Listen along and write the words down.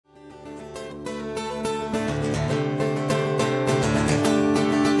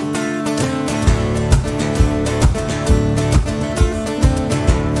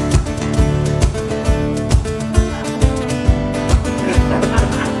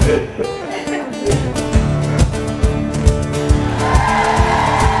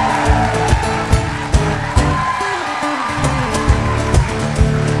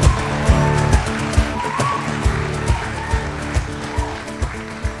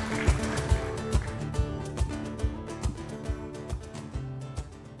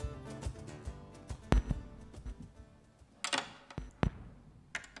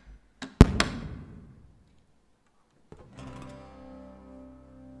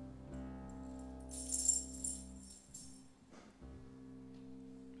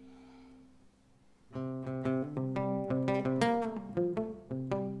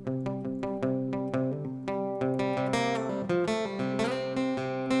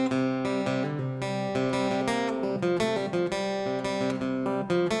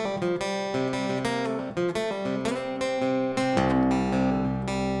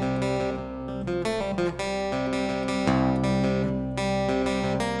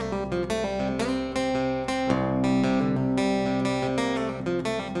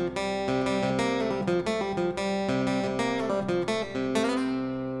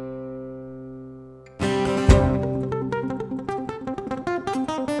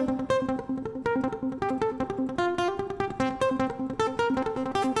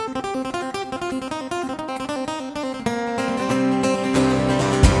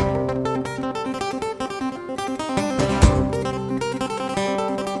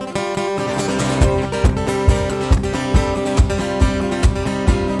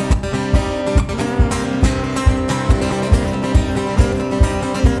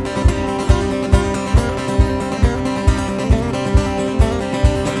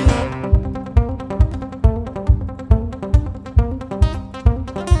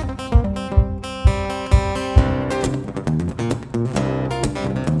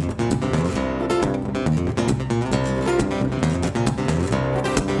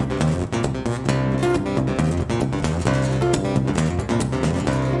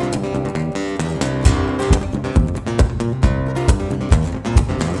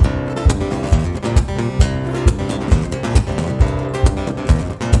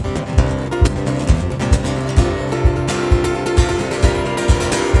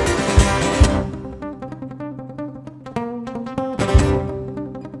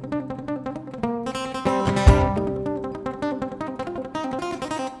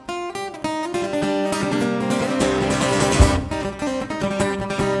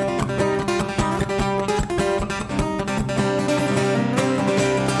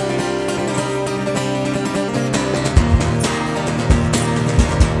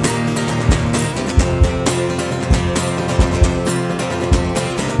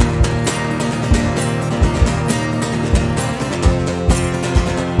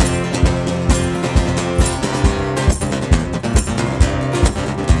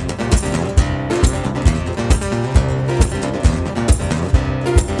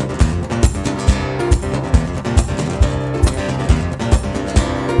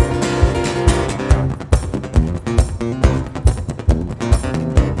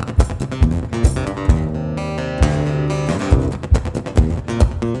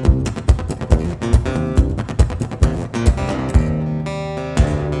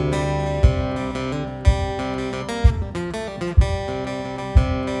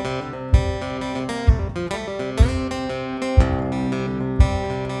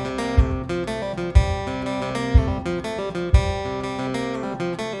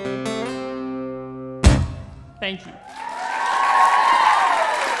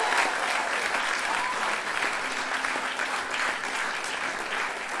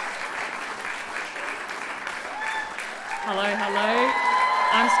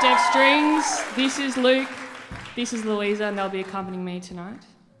Steph Strings. This is Luke. This is Louisa, and they'll be accompanying me tonight.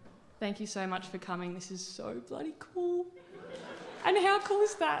 Thank you so much for coming. This is so bloody cool. And how cool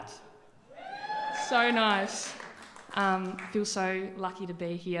is that? So nice. I feel so lucky to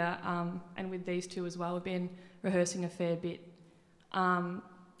be here, and with these two as well. We've been rehearsing a fair bit.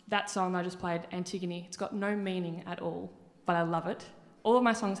 That song I just played, Antigone, it's got no meaning at all, but I love it. All of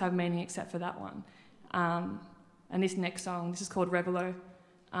my songs have meaning except for that one. And this next song, this is called Revelo.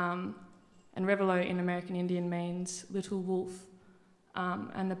 And Revelo in American Indian means little wolf.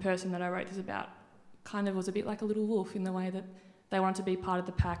 And the person that I wrote this about kind of was a bit like a little wolf in the way that they wanted to be part of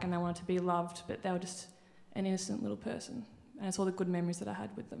the pack and they wanted to be loved, but they were just an innocent little person. And it's all the good memories that I had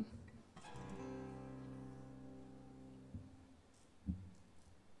with them.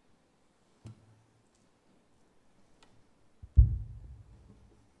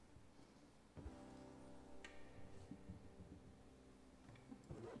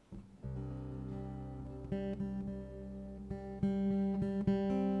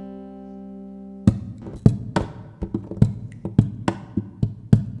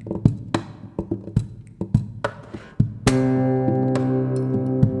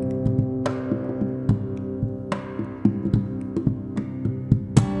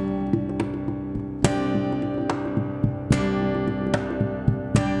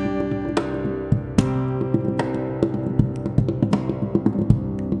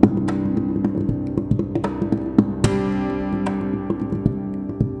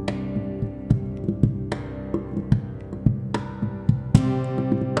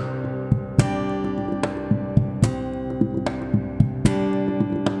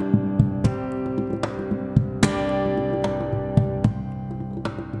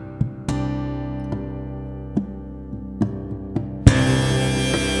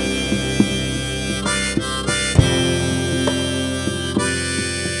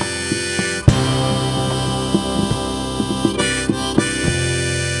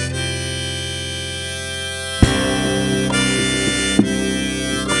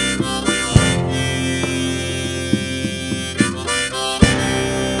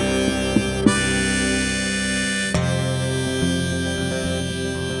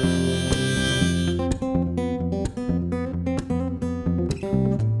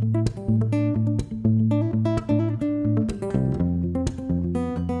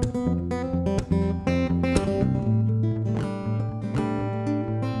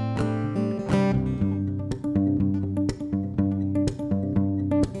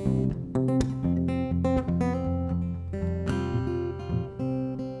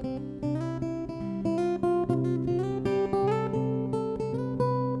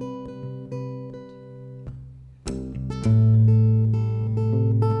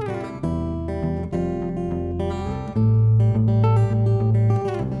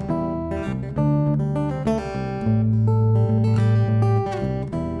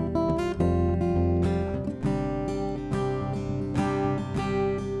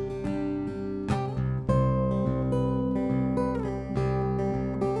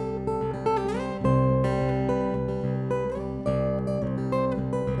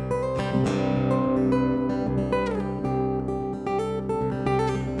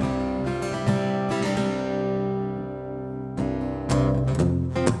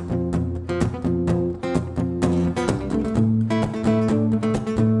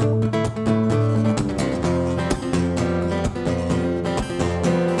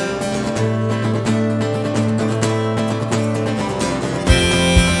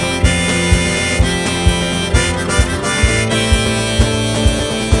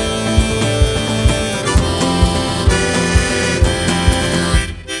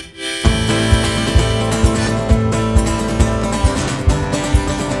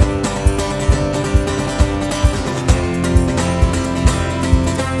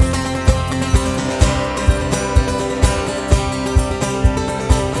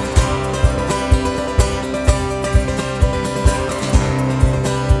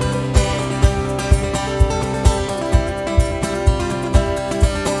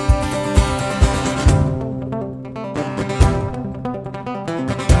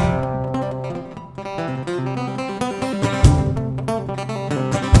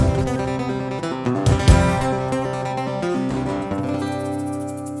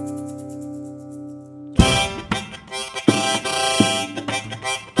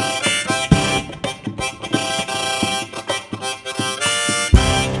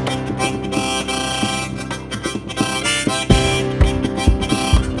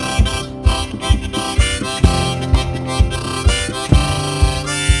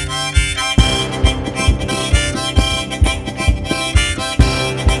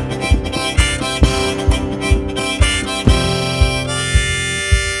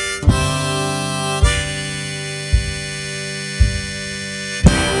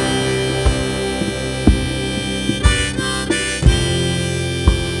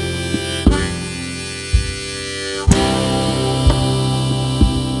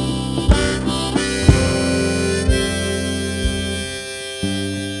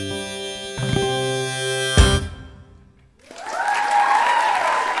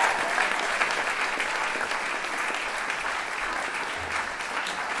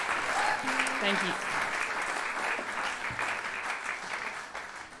 Thank you.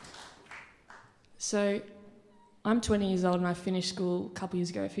 So, I'm 20 years old and I finished school a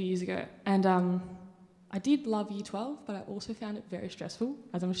few years ago. And I did love Year 12, but I also found it very stressful,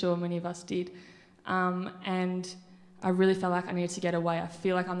 as I'm sure many of us did. And I really felt like I needed to get away. I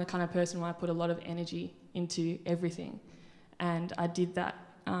feel like I'm the kind of person where I put a lot of energy into everything. And I did that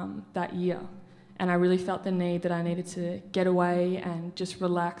that year. And I really felt the need that I needed to get away and just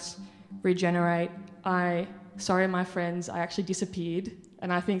relax, regenerate. Sorry, my friends, I actually disappeared.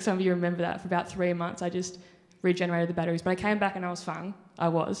 And I think some of you remember that. For about 3 months, I just regenerated the batteries. But I came back and I was fun. I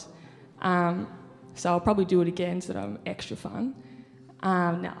was. So I'll probably do it again so that I'm extra fun. No,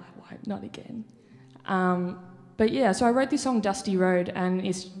 I won't, not again. But yeah, so I wrote this song, Dusty Road, and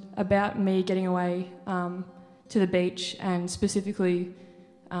it's about me getting away to the beach, and specifically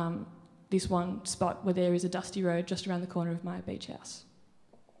this one spot where there is a dusty road just around the corner of my beach house.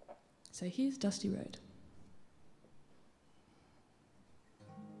 So here's Dusty Road.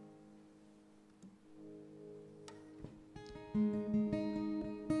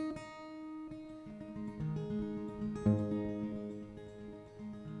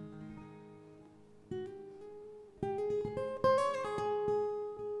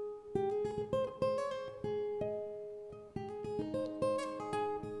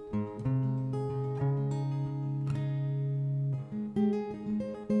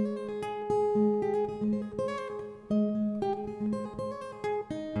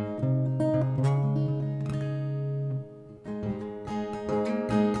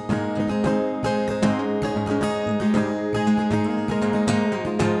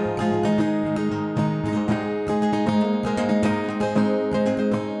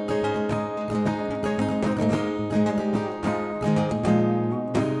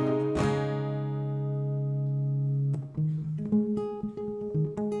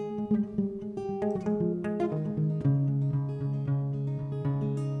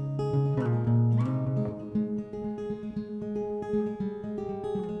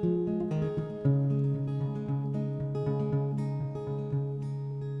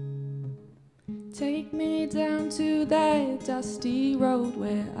 Take me down to that dusty road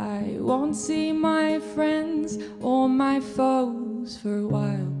where I won't see my friends or my foes for a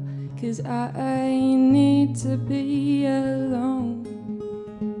while, 'cause I need to be alone.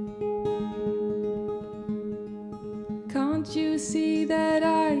 Can't you see that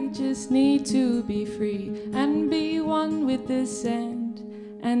I just need to be free and be one with the sand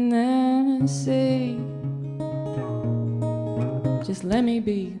and the sea? Just let me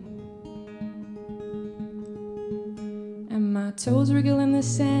be. My toes wriggle in the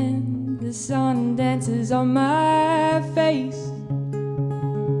sand, the sun dances on my face,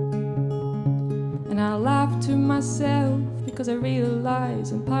 and I laugh to myself because I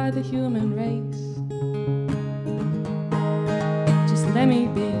realize I'm part of the human race. Just let me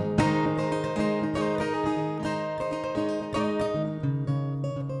be.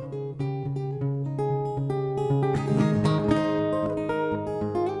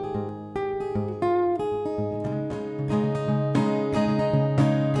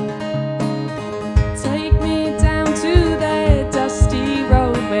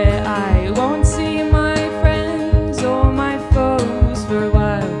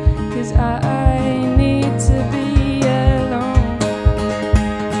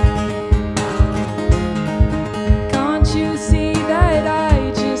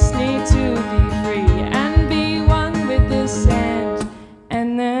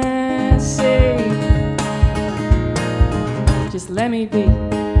 Let me be.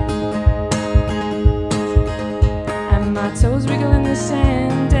 And my toes wriggle in the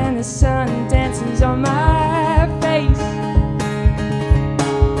sand, and the sun dances on my face,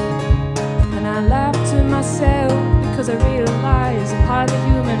 and I laugh to myself because I realize I'm part of the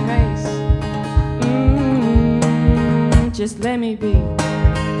human race. Just let me be.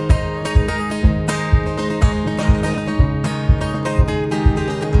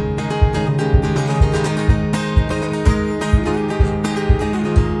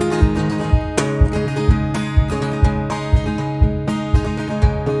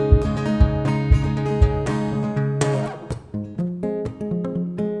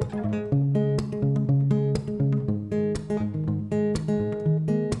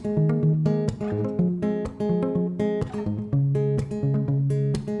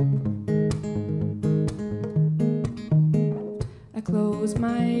 Close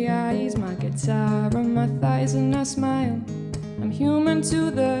my eyes, my guitar on my thighs, and I smile. I'm human to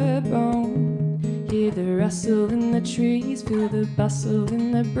the bone. Hear the rustle in the trees, feel the bustle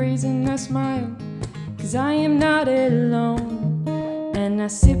in the breeze, and I smile, 'cause I am not alone. And And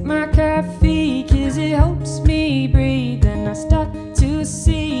I sip my coffee 'cause it helps me breathe. And I start to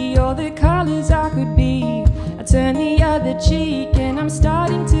see all the colours I could be. I turn the other cheek and I'm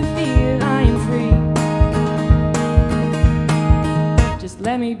starting to feel I am free. Just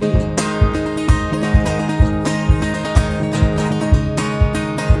let me be.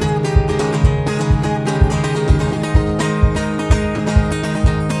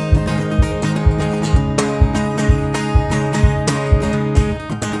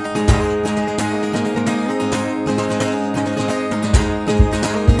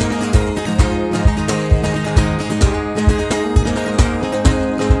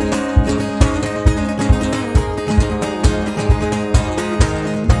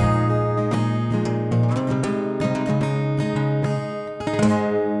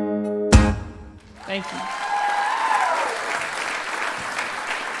 Thank you.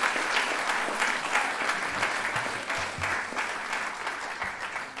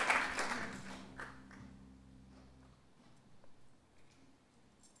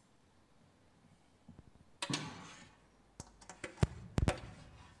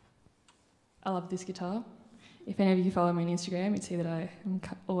 I love this guitar. If any of you follow me on Instagram, you'd see that I am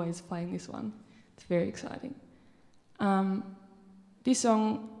always playing this one. It's very exciting. This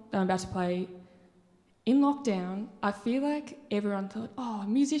song that I'm about to play, in lockdown, I feel like everyone thought, oh,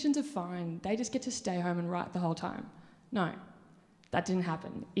 musicians are fine. They just get to stay home and write the whole time. No, that didn't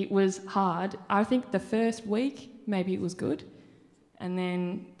happen. It was hard. I think the first week, maybe it was good. And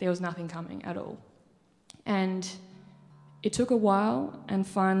then there was nothing coming at all. And it took a while, and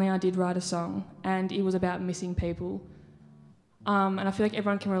finally I did write a song, and it was about missing people. And I feel like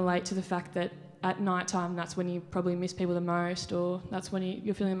everyone can relate to the fact that at night time, that's when you probably miss people the most, or that's when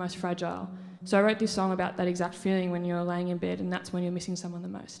you're feeling the most fragile. So I wrote this song about that exact feeling when you're laying in bed, and that's when you're missing someone the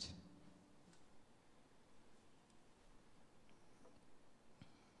most.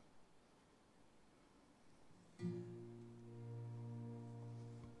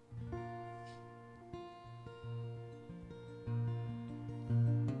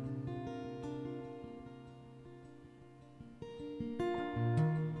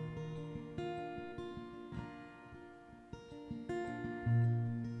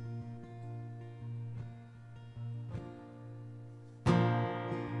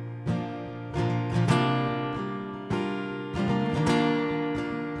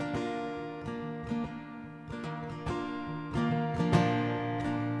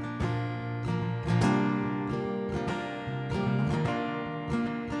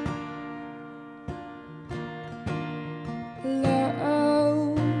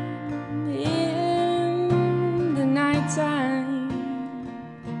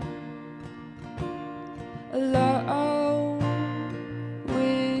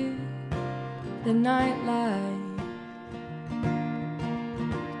 The nightlight,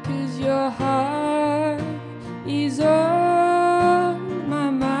 'cause your heart is on my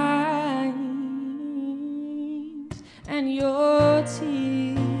mind, and your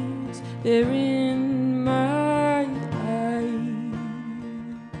tears, they're in my eyes.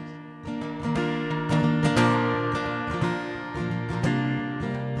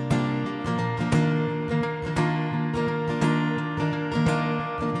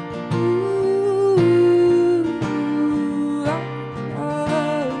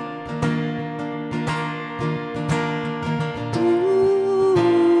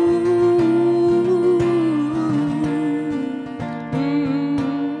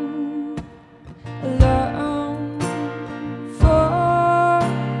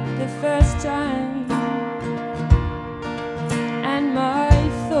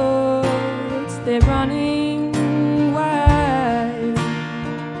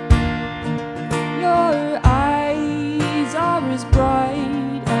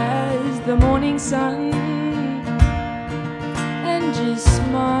 Sun, and your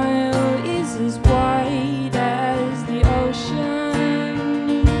smile is as wide as the ocean.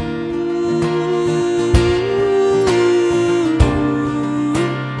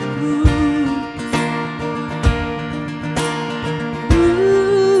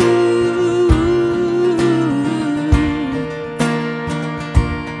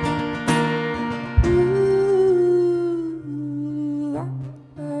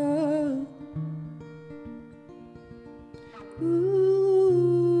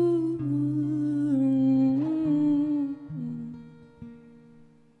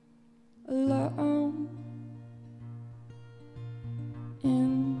 Alone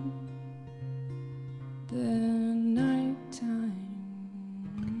in the nighttime.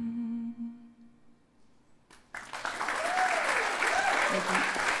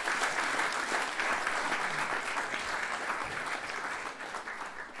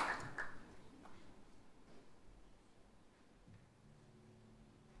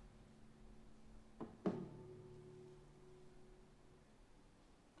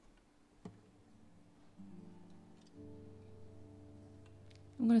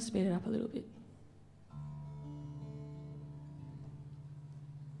 I'm going to speed it up a little bit.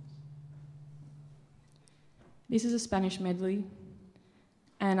 This is a Spanish medley,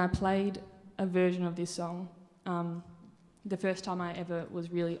 and I played a version of this song the first time I ever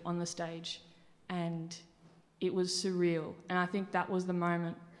was really on the stage, and it was surreal. And I think that was the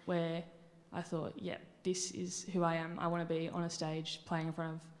moment where I thought, yeah, this is who I am. I want to be on a stage playing in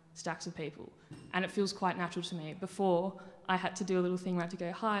front of stacks of people. And it feels quite natural to me. Before, I had to do a little thing where I had to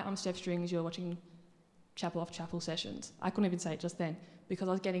go, hi, I'm Steph Strings, you're watching Chapel Off Chapel sessions. I couldn't even say it just then because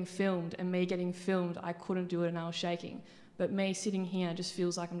I was getting filmed, and me getting filmed, I couldn't do it and I was shaking. But me sitting here just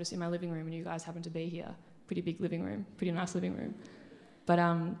feels like I'm just in my living room and you guys happen to be here. Pretty big living room, pretty nice living room. But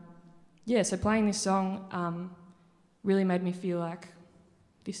yeah, so playing this song really made me feel like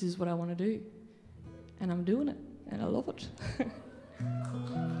this is what I want to do. And I'm doing it, and I love it.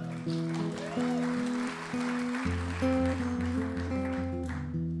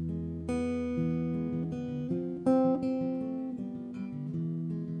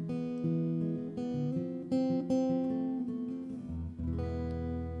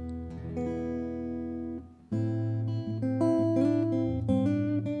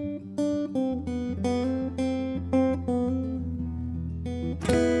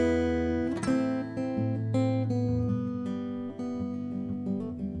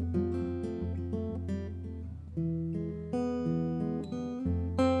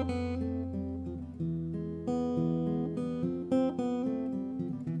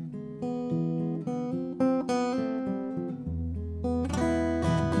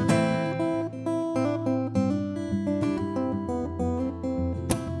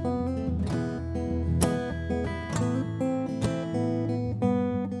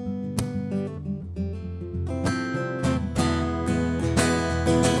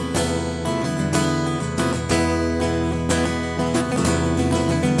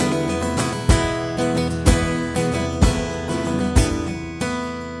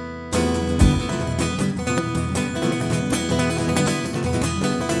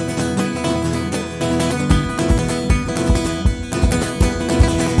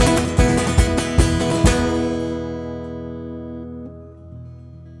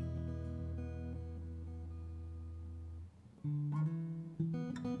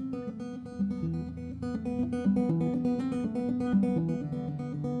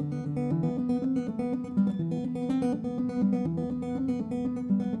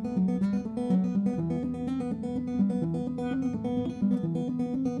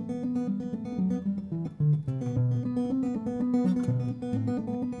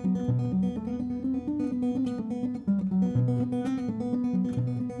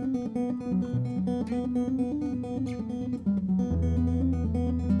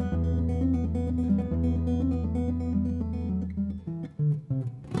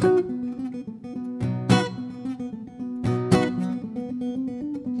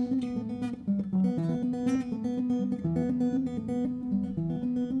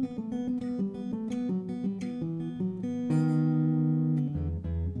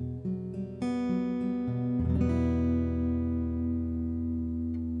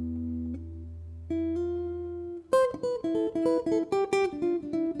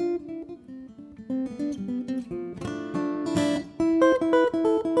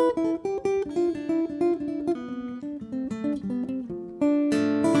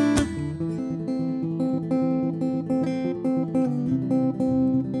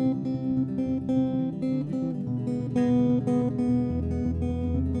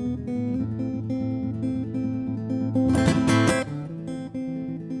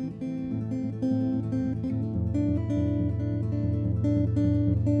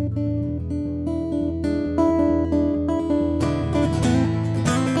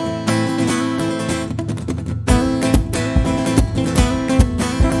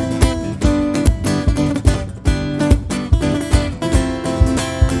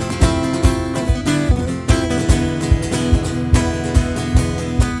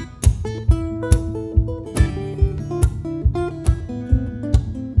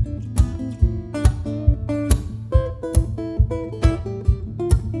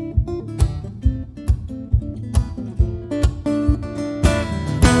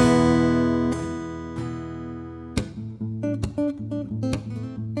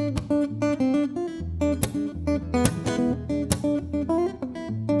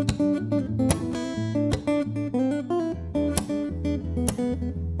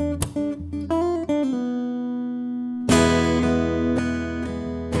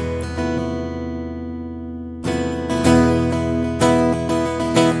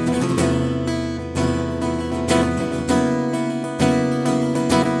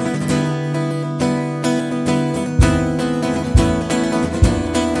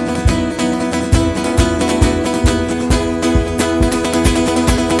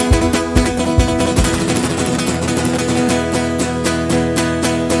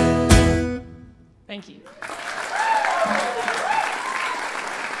 Thank you.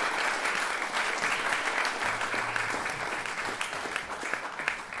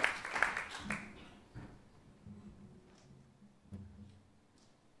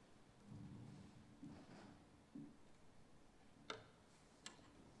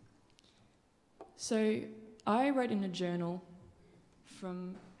 So I wrote in a journal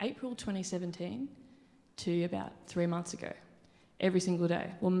from April 2017 to about 3 months ago, every single day,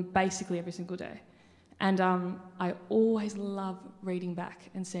 well, basically every single day. And I always love reading back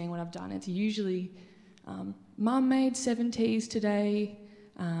and seeing what I've done. It's usually, Mum made 7 teas today,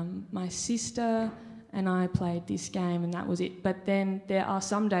 my sister and I played this game and that was it. But then there are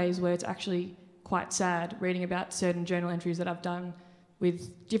some days where it's actually quite sad reading about certain journal entries that I've done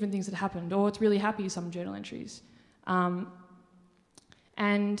with different things that happened, or it's really happy, some journal entries.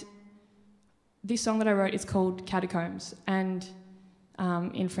 And this song that I wrote is called Catacombs, and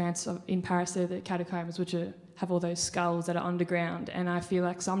in France, in Paris, there are the catacombs, which have all those skulls that are underground, and I feel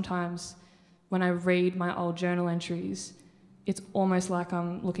like sometimes when I read my old journal entries, it's almost like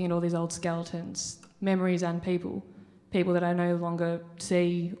I'm looking at all these old skeletons, memories and people that I no longer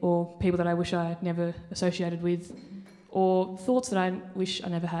see, or people that I wish I had never associated with, or thoughts that I wish I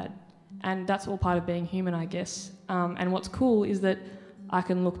never had. And that's all part of being human, I guess. And what's cool is that I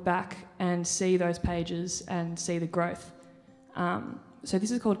can look back and see those pages and see the growth. So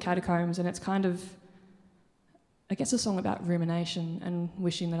this is called Catacombs, and it's kind of, I guess, a song about rumination and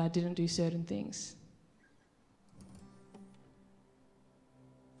wishing that I didn't do certain things.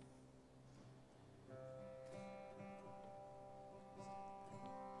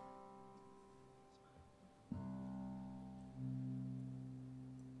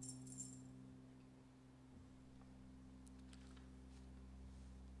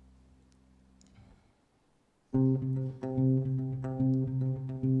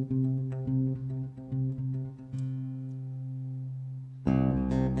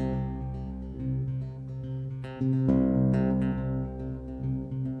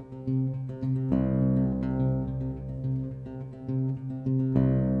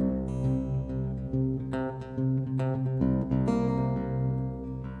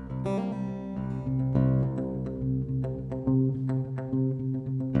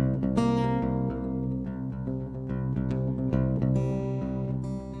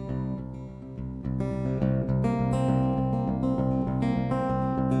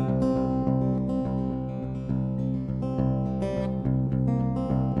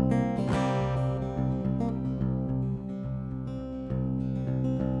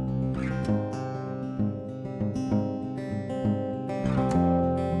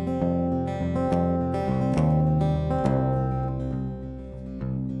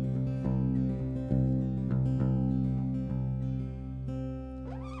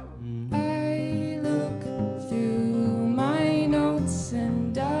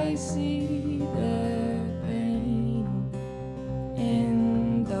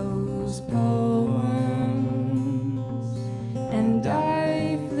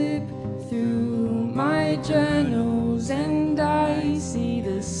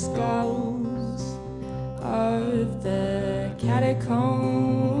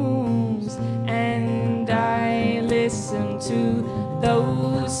 Catacombs, and I listen to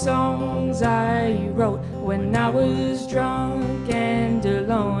those songs I wrote when I was drunk and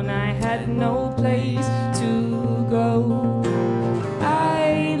alone. I had no place to go.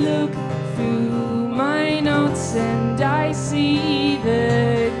 I look through my notes and I see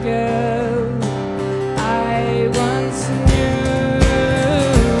the girl I once knew.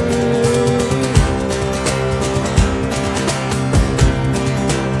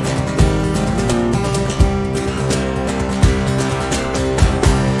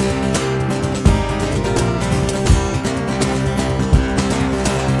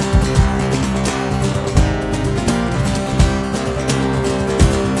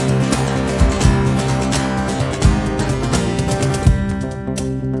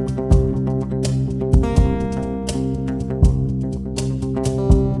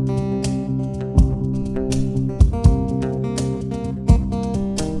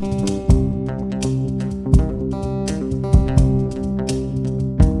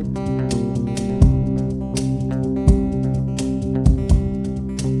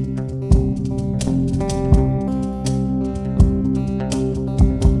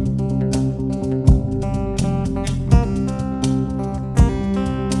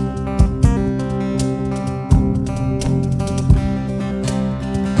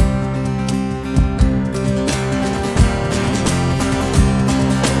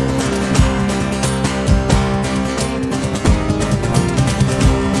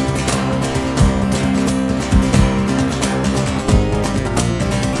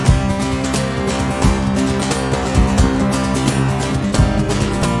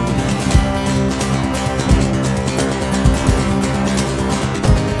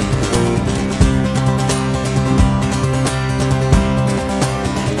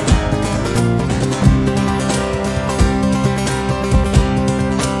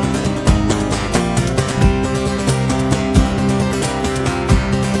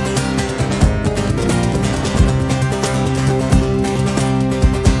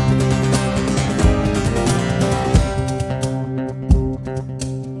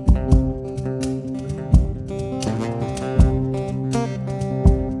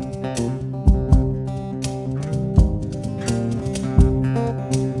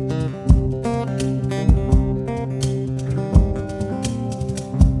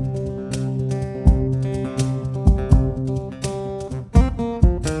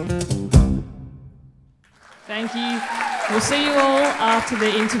 Thank you. We'll see you all after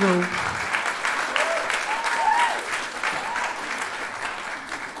the interval.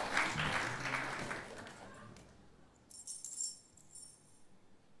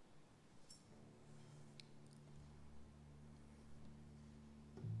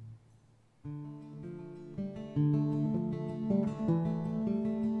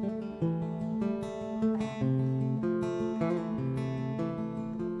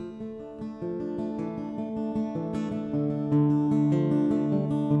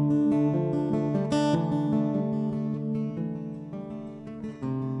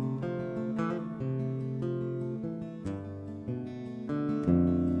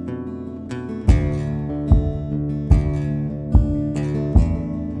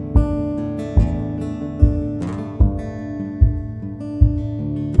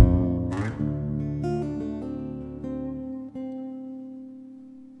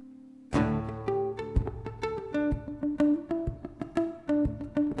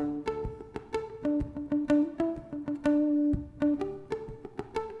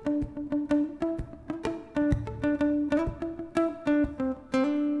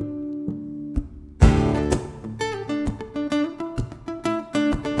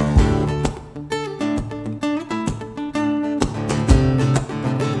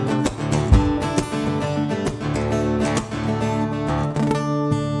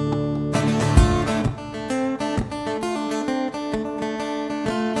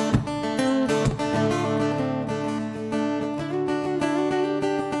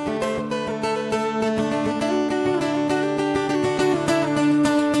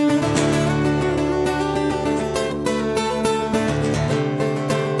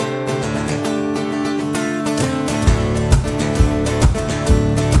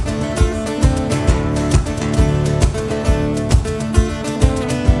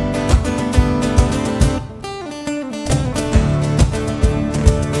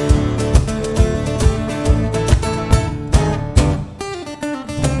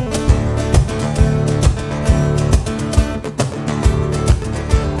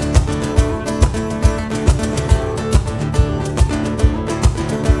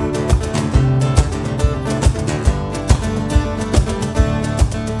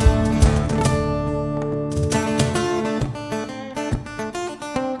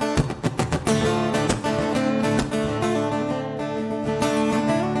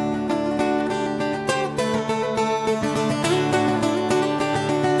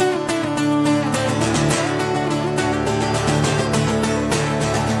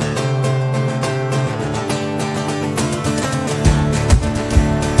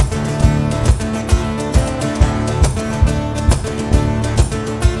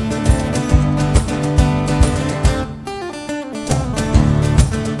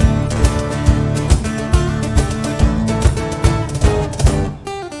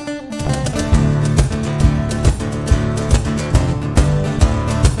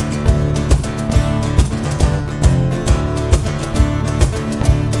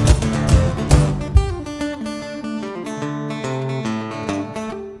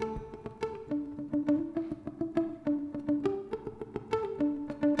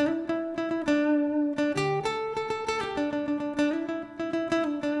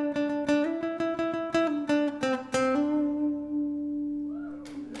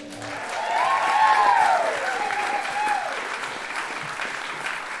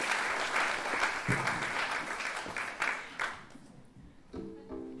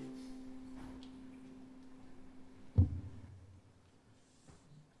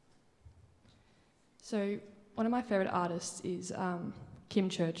 So one of my favourite artists is Kim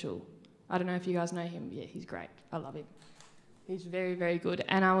Churchill. I don't know if you guys know him. Yeah, he's great. I love him. He's very, very good.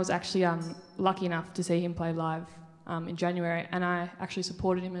 And I was actually lucky enough to see him play live in January, and I actually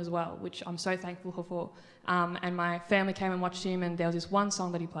supported him as well, which I'm so thankful for. And my family came and watched him, and there was this one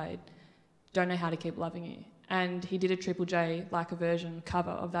song that he played, Don't Know How to Keep Loving You. And he did a Triple J, like a version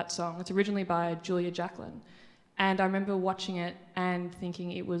cover of that song. It's originally by Julia Jacqueline. And I remember watching it and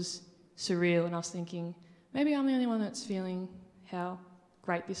thinking it was surreal, and I was thinking, maybe I'm the only one that's feeling how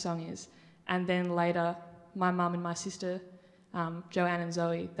great this song is. And then later, my mum and my sister, Joanne and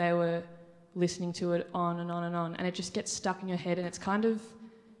Zoe, they were listening to it on and on and on, and it just gets stuck in your head, and it's kind of,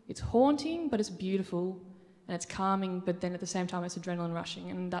 it's haunting, but it's beautiful, and it's calming, but then at the same time it's adrenaline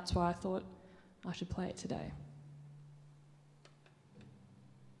rushing, and that's why I thought I should play it today.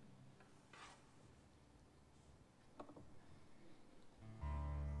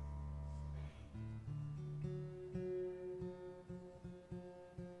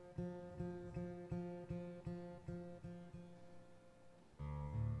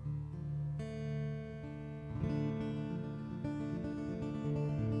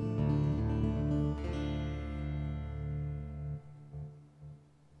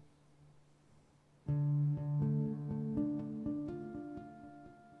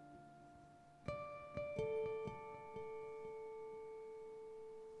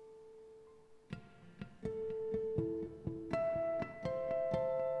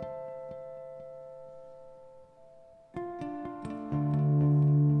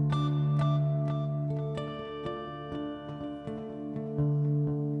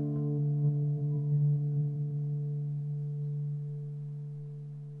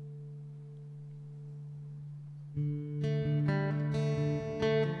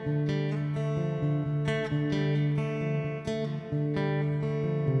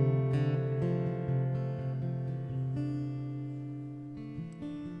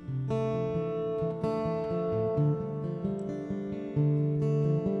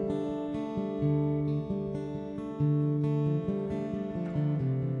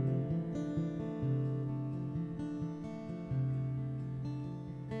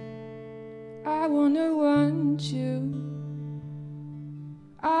 wanna want you.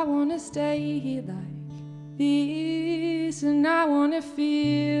 I wanna stay here like this, and I wanna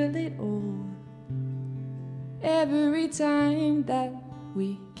feel it all. Every time that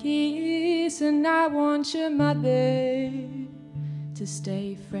we kiss, and I want your mother to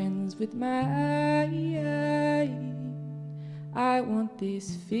stay friends with mine. I want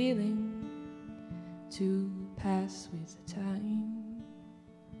this feeling to pass with time.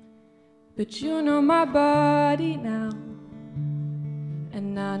 But you know my body now,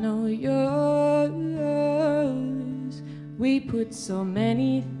 and I know yours. We put so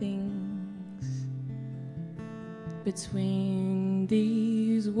many things between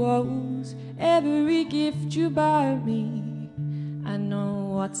these walls. Every gift you buy me, I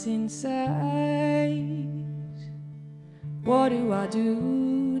know what's inside. What do I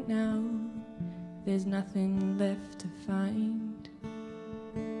do now? There's nothing left to find.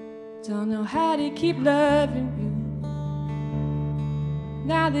 Don't know how to keep loving you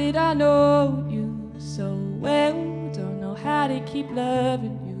now that I know you so well. Don't know how to keep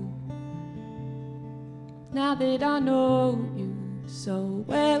loving you now that I know you so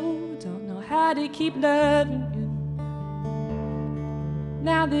well. Don't know how to keep loving you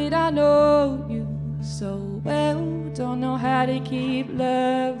now that I know you so well. Don't know how to keep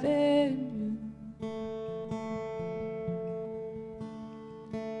loving you.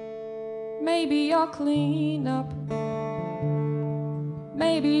 Maybe I'll clean up,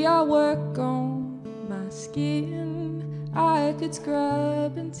 maybe I'll work on my skin. I could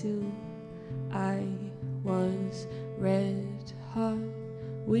scrub until I was red hot,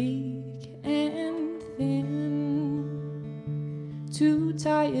 weak and thin, too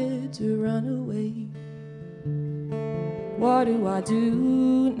tired to run away. What do I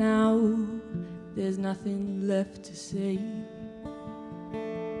do now? There's nothing left to say.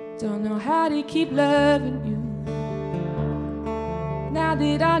 Don't know how to keep loving you now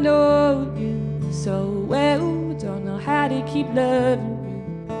that I know you so well. Don't know how to keep loving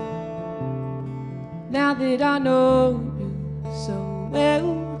you now that I know you so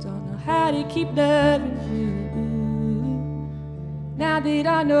well. Don't know how to keep loving you now that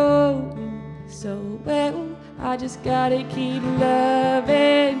I know you so well. I just gotta keep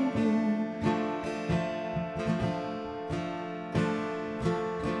loving you.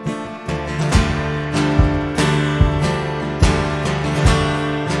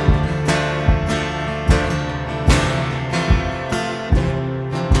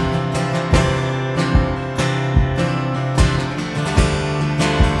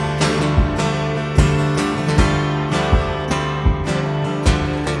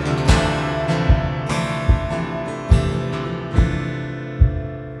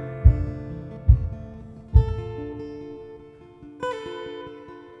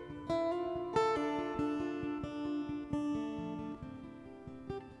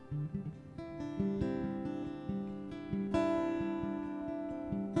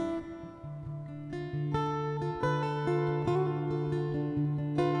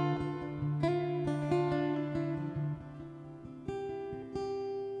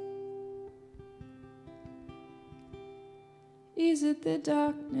 Is it the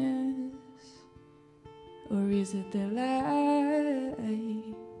darkness, or is it the light?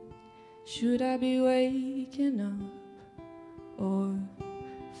 Should I be waking up, or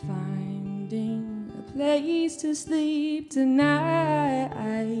finding a place to sleep tonight?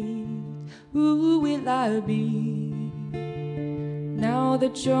 Who will I be now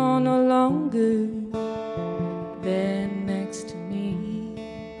that you're no longer there next to me?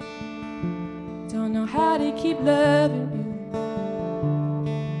 Don't know how to keep loving you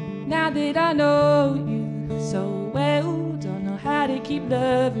now that I know you so well. Don't know how to keep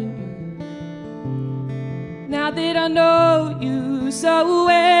loving you now that I know you so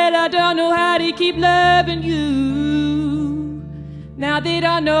well. I don't know how to keep loving you now that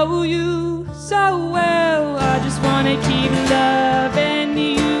I know you so well. I just wanna keep loving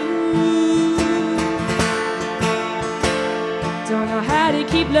you. Don't know how to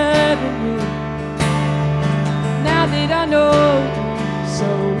keep loving you now that I know you so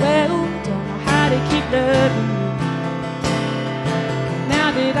well. Don't know how to keep loving you now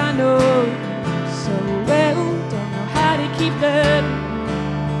that I know you so well. Don't know how to keep loving you.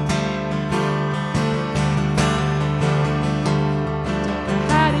 Don't know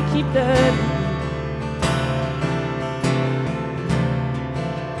how to keep loving you.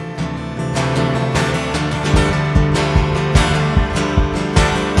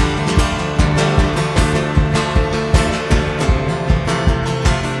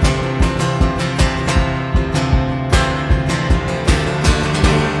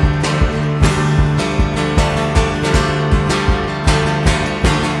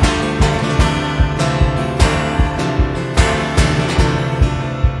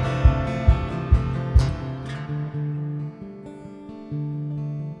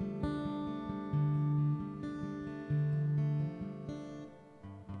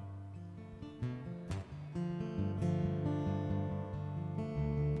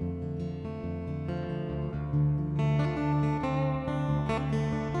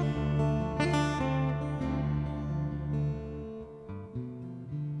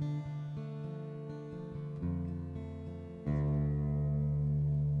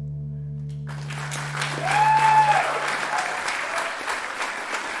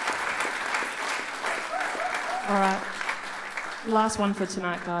 last one for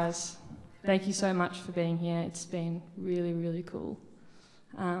tonight, guys. Thank you so much for being here. It's been really, really cool.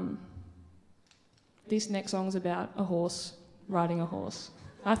 This next song's about a horse riding a horse.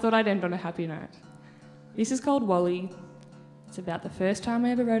 I thought I'd end on a happy note. This is called Wally. It's about the first time I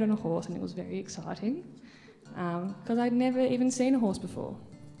ever rode on a horse, and it was very exciting because I'd never even seen a horse before.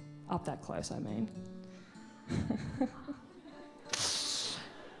 Up that close, I mean.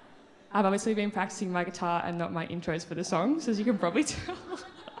 I've obviously been practicing my guitar and not my intros for the songs, as you can probably tell.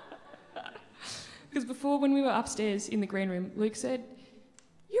 Because before, when we were upstairs in the green room, Luke said,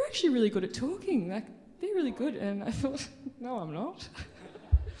 "You're actually really good at talking. Like, they're really good." And I thought, no, I'm not.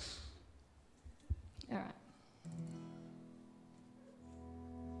 All right.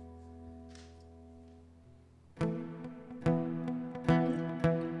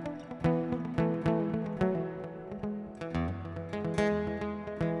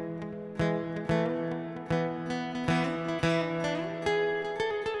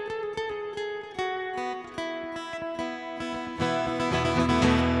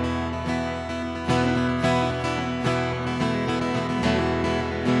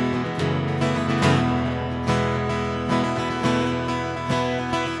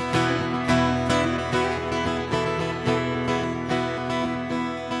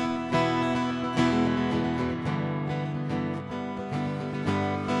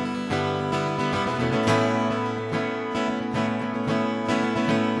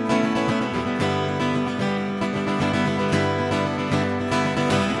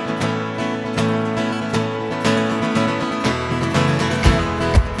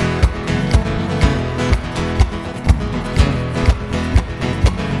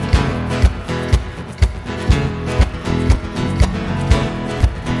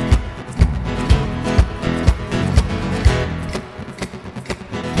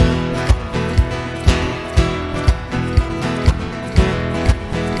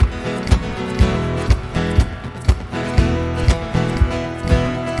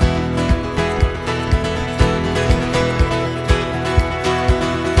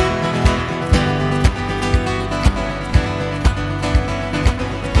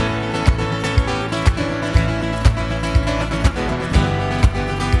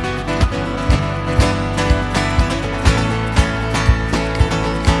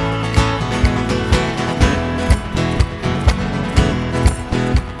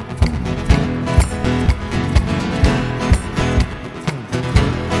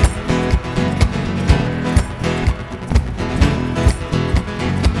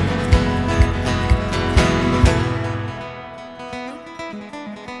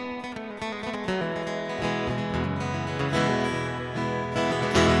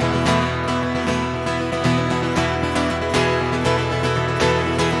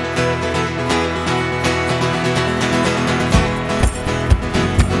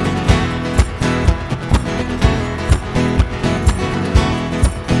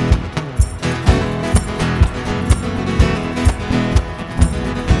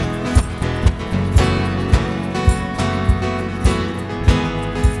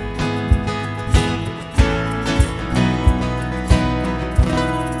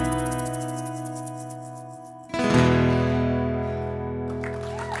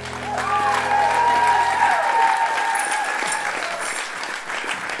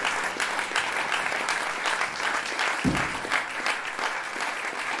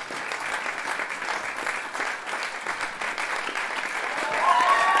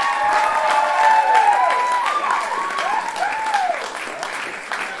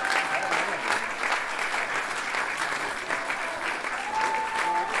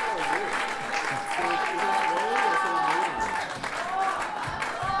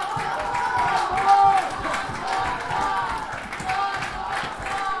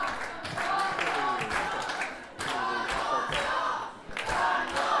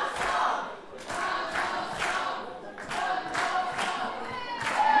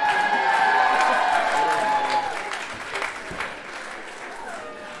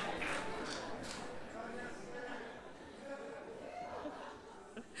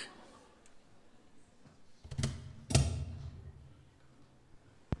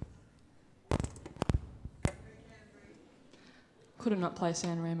 Could have not played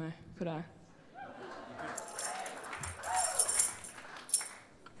San Remo, could I?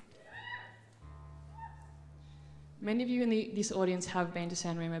 Many of you in this audience have been to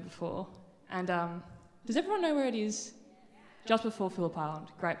San Remo before, and does everyone know where it is? Just before Phillip Island,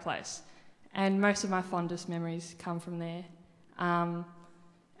 great place. And most of my fondest memories come from there.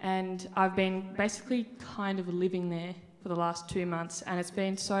 And I've been basically kind of living there for the last 2 months, and it's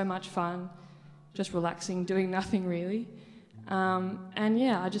been so much fun, just relaxing, doing nothing really. And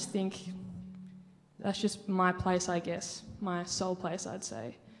yeah, I just think that's just my place, I guess, my soul place, I'd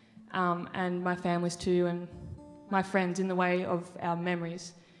say, and my family's too, and my friends in the way of our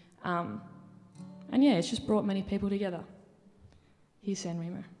memories. And yeah, it's just brought many people together. Here's San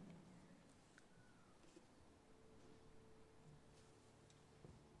Remo.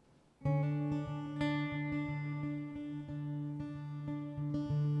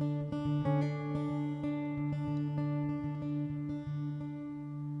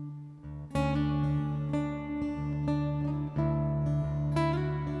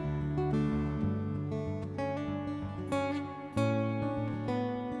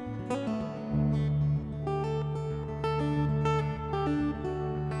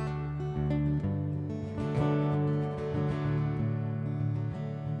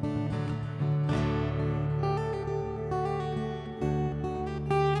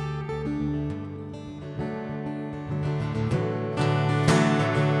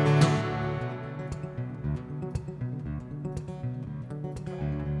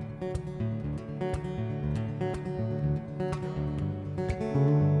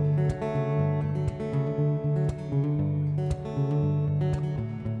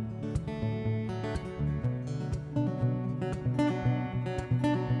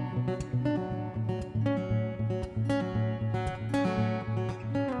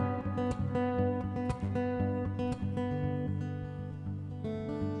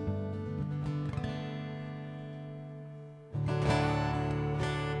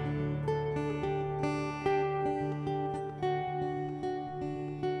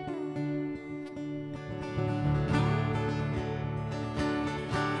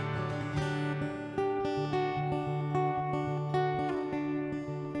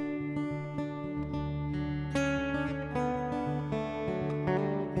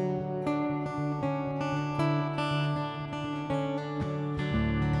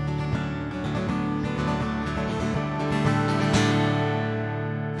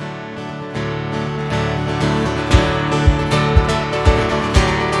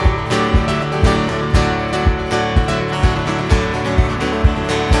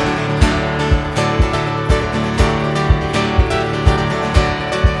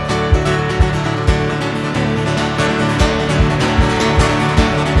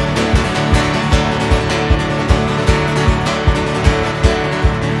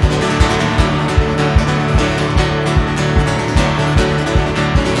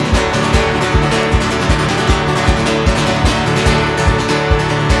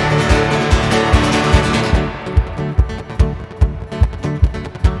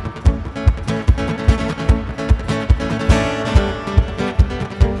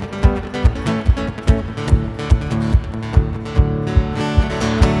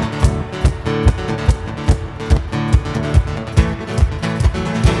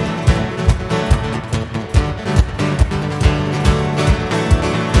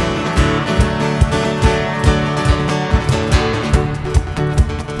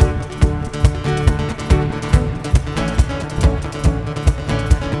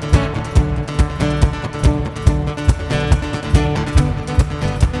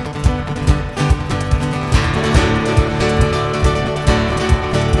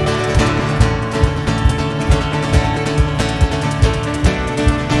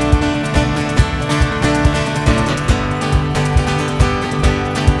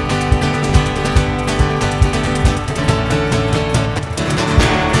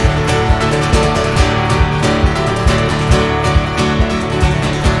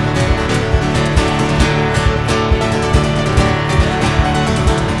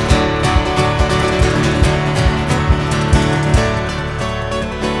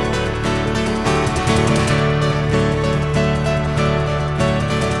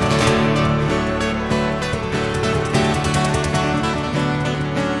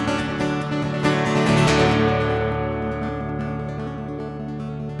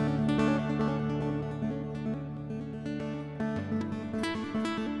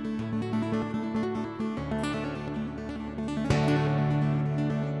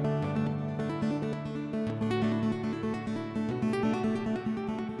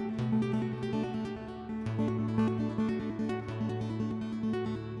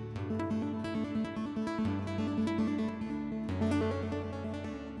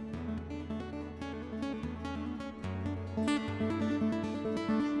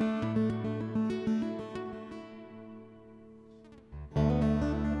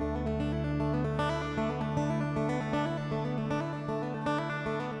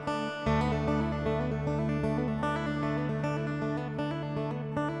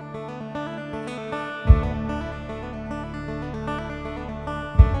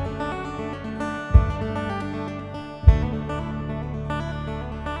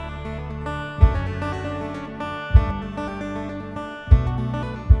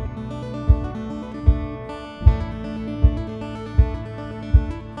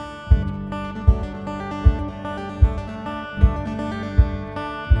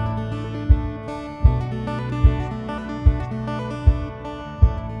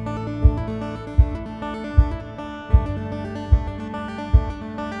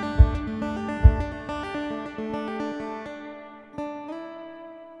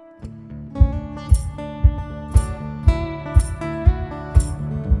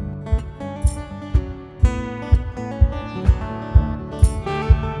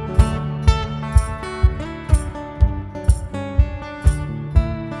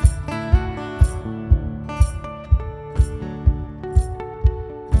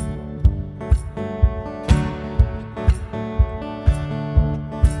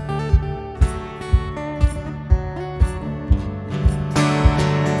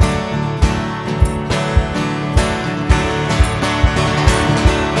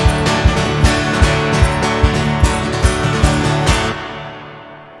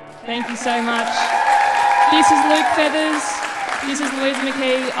 Thank you so much. This is Luke Fethers. This is Louisa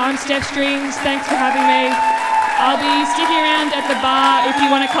McKee. I'm Steph Strings. Thanks for having me. I'll be sticking around at the bar if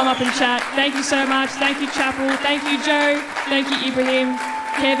you want to come up and chat. Thank you so much. Thank you, Chapel. Thank you, Joe. Thank you, Ibrahim,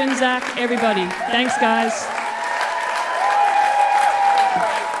 Kevin, Zach, everybody. Thanks, guys.